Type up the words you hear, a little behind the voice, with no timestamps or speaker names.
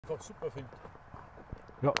einfach super finde.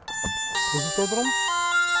 Ja. Was ist da drum?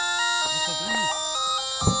 Was da drin ist?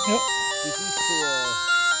 Ja. Das ist so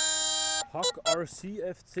ein HGLRC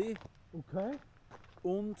FC Okay.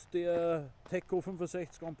 und der Teco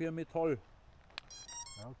 65 Ampere Metall.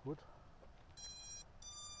 Ja, gut.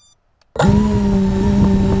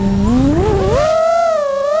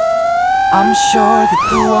 I'm sure that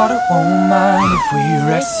the water won't mind if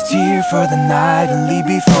we rest here for the night and leave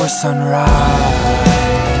before sunrise.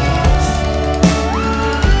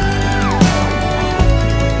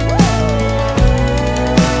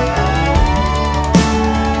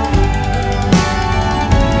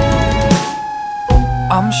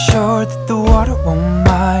 I'm sure that the water won't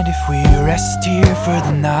mind if we rest here for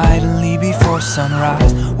the night and leave before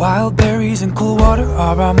sunrise. Wild berries and cool water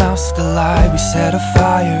are our mouths delight. We set a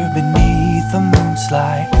fire beneath the moon's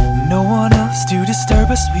light. No one else to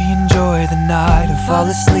disturb us, we enjoy the night and fall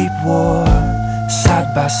asleep warm,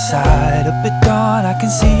 side by side. Up at dawn I can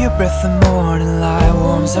see your breath, the morning light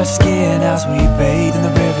warms our skin as we bathe in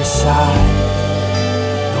the riverside.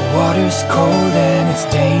 The water's cold and it's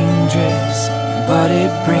dangerous, but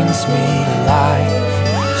it brings me to life.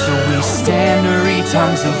 So we stand to read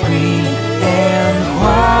tongues of green and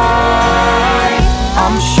white.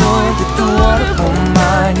 I'm sure that the water won't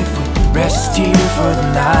mind if we rest here for the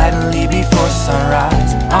night and leave before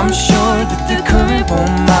sunrise. I'm sure that the current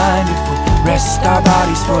won't mind if we rest our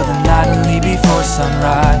bodies for the night and leave before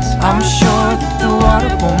sunrise. I'm sure that the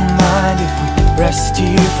water won't mind if we rest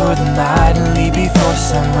here for the night and leave before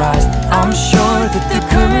sunrise. I'm sure that the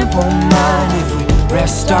current won't mind if we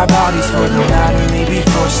rest our bodies for the night and leave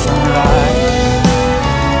before sunrise.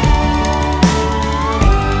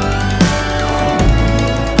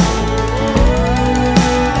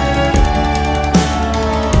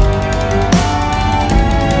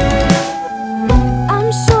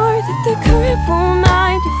 I'm sure that the current won't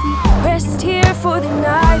mind if we rest here for the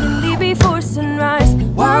night and leave before sunrise.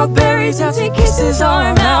 Wild berries and sweet kisses are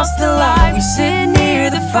our mouths delight. We sit near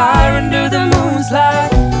the fire under the moon's light.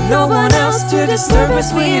 No one else to disturb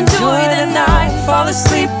us, we enjoy the night. Fall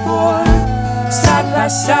asleep warm, side by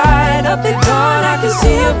side. Up at dawn I can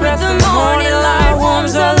see your breath, the morning light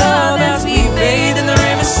warms our love as we bathe in the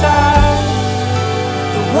riverside.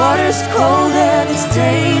 The water's cold and it's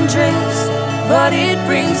dangerous, but it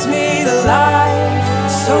brings me to life.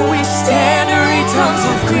 So we stand to read tongues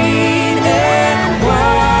of green and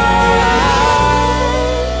white.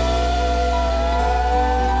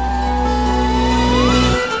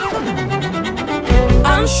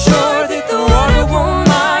 I'm sure that the water won't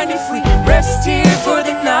mind if we rest here for the